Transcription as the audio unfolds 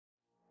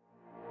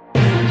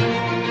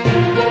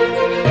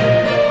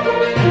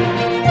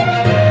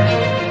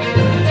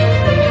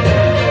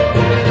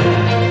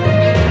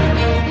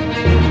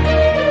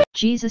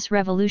Jesus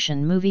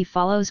Revolution movie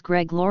follows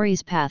Greg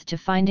Laurie's path to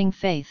finding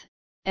faith.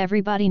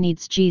 Everybody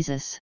needs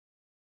Jesus.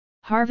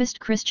 Harvest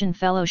Christian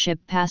Fellowship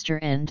pastor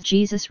and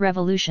Jesus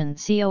Revolution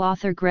CEO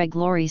author Greg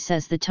Laurie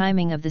says the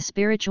timing of the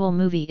spiritual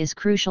movie is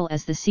crucial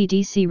as the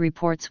CDC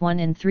reports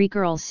 1 in 3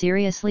 girls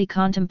seriously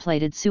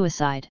contemplated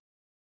suicide.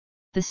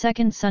 The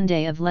second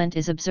Sunday of Lent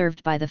is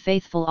observed by the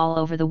faithful all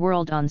over the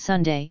world on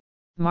Sunday,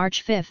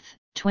 March 5,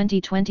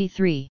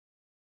 2023.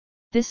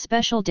 This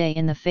special day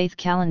in the faith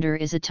calendar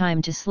is a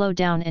time to slow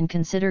down and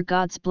consider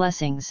God's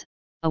blessings,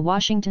 a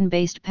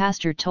Washington-based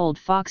pastor told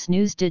Fox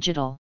News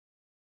Digital.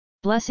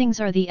 Blessings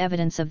are the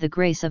evidence of the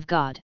grace of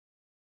God.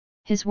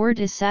 His word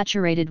is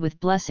saturated with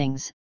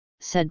blessings,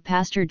 said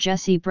Pastor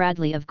Jesse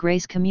Bradley of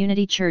Grace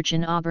Community Church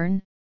in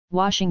Auburn,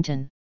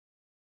 Washington.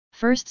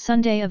 First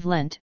Sunday of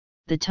Lent,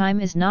 the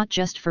time is not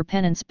just for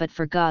penance but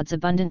for God's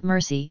abundant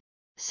mercy,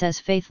 says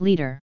faith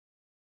leader.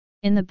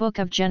 In the book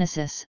of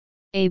Genesis,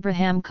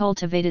 Abraham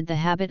cultivated the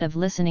habit of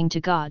listening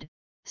to God,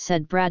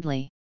 said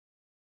Bradley.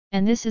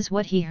 And this is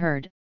what he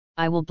heard: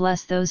 I will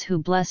bless those who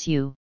bless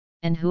you,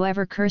 and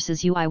whoever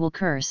curses you I will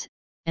curse,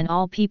 and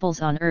all peoples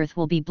on earth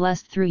will be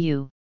blessed through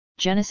you.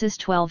 Genesis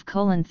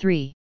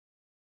 12:3.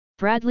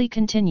 Bradley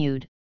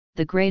continued,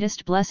 the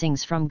greatest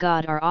blessings from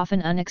God are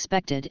often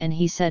unexpected, and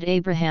he said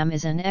Abraham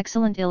is an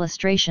excellent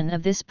illustration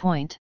of this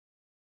point.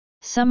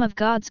 Some of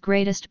God's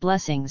greatest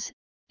blessings,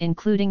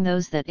 including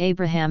those that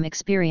Abraham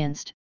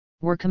experienced,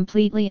 were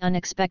completely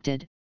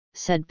unexpected,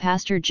 said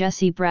Pastor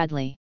Jesse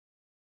Bradley.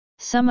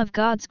 Some of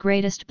God's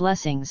greatest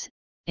blessings,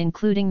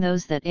 including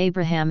those that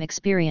Abraham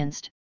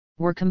experienced,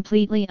 were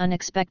completely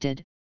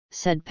unexpected,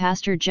 said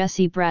Pastor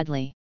Jesse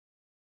Bradley.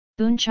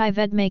 Bunchai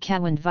Vedme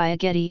Kawand via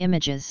Getty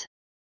Images.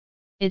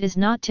 It is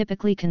not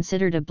typically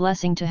considered a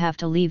blessing to have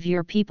to leave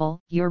your people,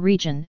 your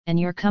region, and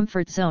your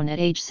comfort zone at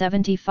age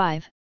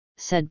 75,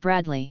 said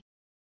Bradley.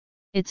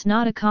 It's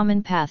not a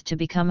common path to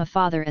become a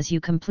father as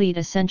you complete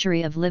a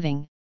century of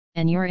living,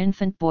 and your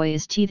infant boy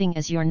is teething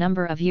as your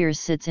number of years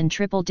sits in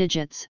triple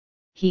digits,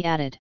 he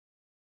added.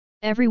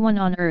 Everyone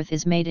on earth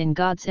is made in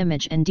God's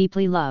image and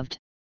deeply loved.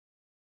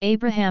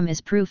 Abraham is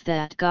proof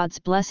that God's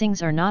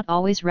blessings are not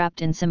always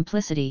wrapped in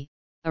simplicity,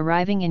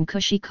 arriving in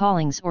cushy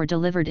callings or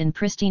delivered in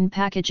pristine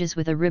packages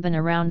with a ribbon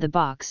around the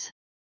box.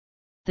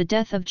 The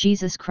death of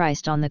Jesus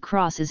Christ on the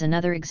cross is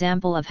another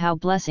example of how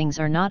blessings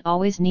are not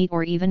always neat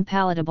or even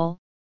palatable,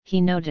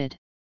 he noted.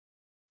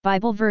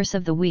 Bible verse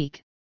of the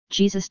week: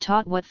 Jesus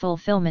taught what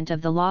fulfillment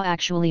of the law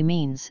actually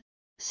means,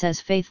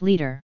 says faith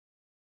leader.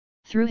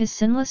 Through his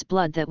sinless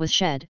blood that was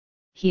shed,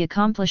 he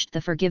accomplished the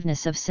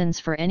forgiveness of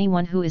sins for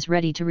anyone who is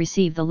ready to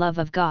receive the love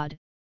of God,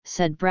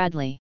 said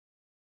Bradley.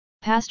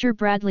 Pastor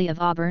Bradley of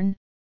Auburn,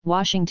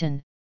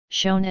 Washington,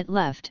 shown at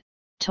left,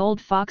 told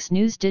Fox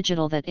News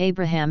Digital that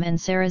Abraham and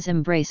Sarah's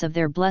embrace of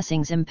their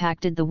blessings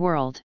impacted the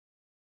world.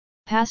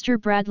 Pastor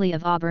Bradley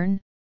of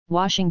Auburn,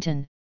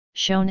 Washington,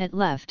 shown at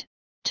left,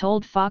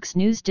 told Fox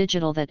News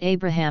Digital that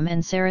Abraham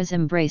and Sarah's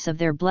embrace of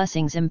their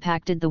blessings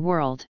impacted the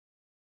world.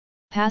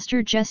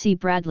 Pastor Jesse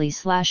Bradley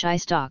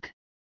 /iStock.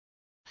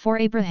 For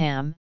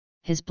Abraham,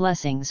 his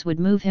blessings would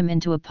move him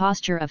into a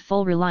posture of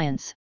full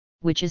reliance,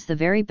 which is the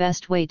very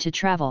best way to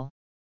travel.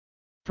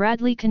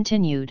 Bradley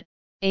continued,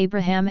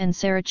 Abraham and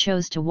Sarah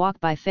chose to walk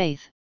by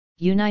faith,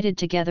 united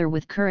together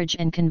with courage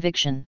and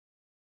conviction.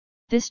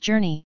 This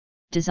journey,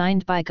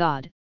 designed by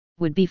God,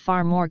 would be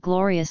far more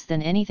glorious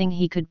than anything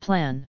he could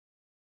plan.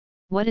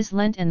 What is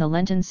Lent and the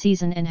Lenten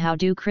season, and how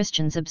do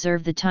Christians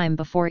observe the time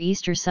before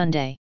Easter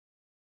Sunday?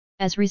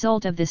 As a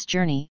result of this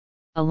journey,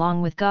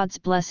 along with God's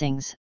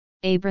blessings,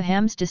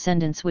 Abraham's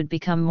descendants would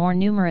become more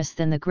numerous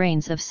than the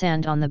grains of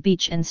sand on the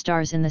beach and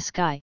stars in the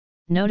sky,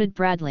 noted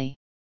Bradley.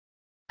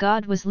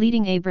 God was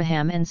leading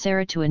Abraham and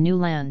Sarah to a new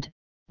land,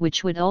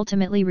 which would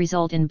ultimately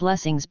result in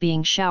blessings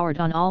being showered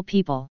on all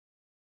people.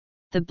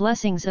 The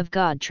blessings of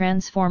God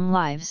transform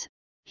lives,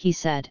 he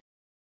said.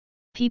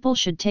 People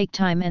should take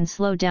time and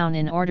slow down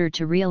in order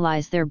to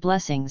realize their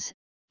blessings,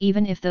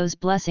 even if those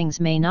blessings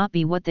may not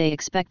be what they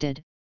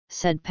expected,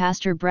 said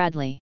Pastor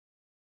Bradley.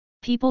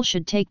 People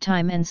should take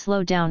time and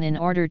slow down in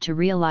order to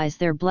realize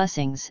their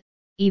blessings,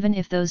 even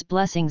if those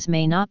blessings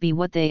may not be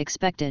what they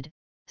expected,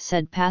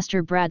 said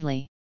Pastor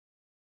Bradley.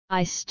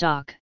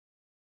 iStock.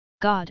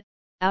 God,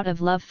 out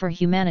of love for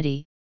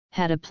humanity,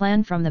 had a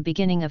plan from the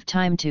beginning of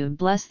time to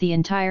bless the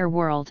entire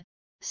world,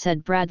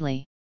 said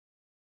Bradley.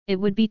 It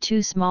would be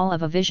too small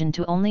of a vision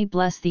to only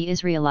bless the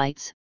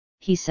Israelites,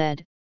 he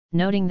said,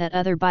 noting that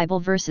other Bible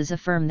verses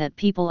affirm that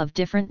people of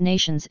different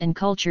nations and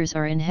cultures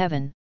are in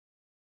heaven.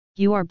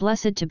 You are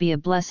blessed to be a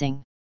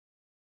blessing.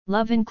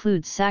 Love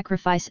includes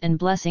sacrifice, and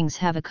blessings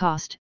have a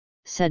cost,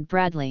 said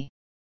Bradley.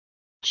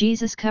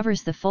 Jesus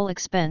covers the full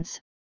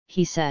expense,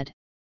 he said.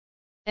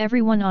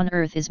 Everyone on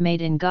earth is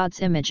made in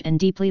God's image and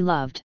deeply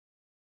loved.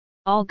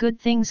 All good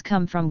things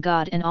come from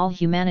God and all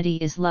humanity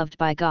is loved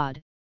by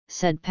God,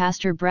 said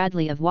Pastor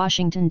Bradley of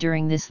Washington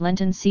during this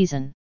Lenten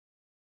season.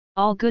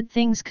 All good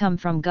things come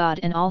from God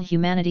and all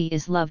humanity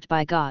is loved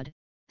by God,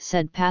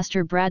 said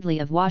Pastor Bradley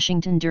of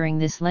Washington during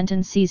this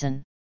Lenten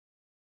season.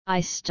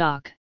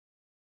 iStock.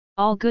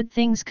 All good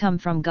things come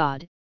from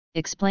God,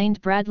 explained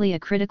Bradley, a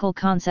critical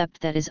concept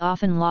that is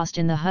often lost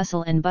in the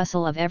hustle and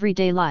bustle of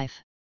everyday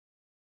life.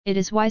 It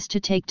is wise to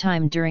take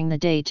time during the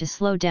day to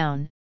slow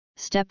down,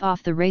 step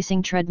off the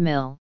racing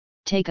treadmill,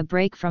 take a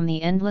break from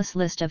the endless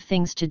list of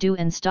things to do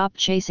and stop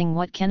chasing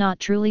what cannot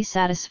truly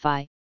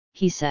satisfy,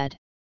 he said.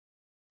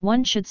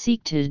 One should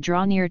seek to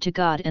draw near to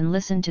God and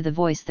listen to the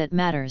voice that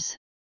matters.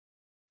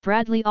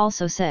 Bradley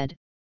also said,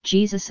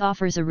 Jesus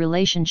offers a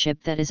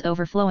relationship that is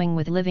overflowing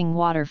with living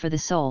water for the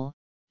soul,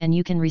 and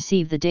you can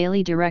receive the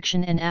daily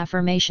direction and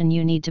affirmation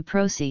you need to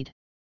proceed.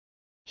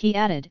 He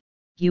added,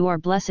 "You are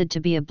blessed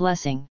to be a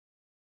blessing.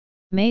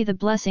 May the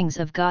blessings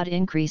of God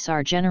increase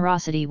our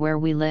generosity where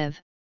we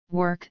live,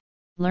 work,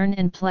 learn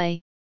and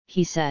play,"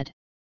 he said.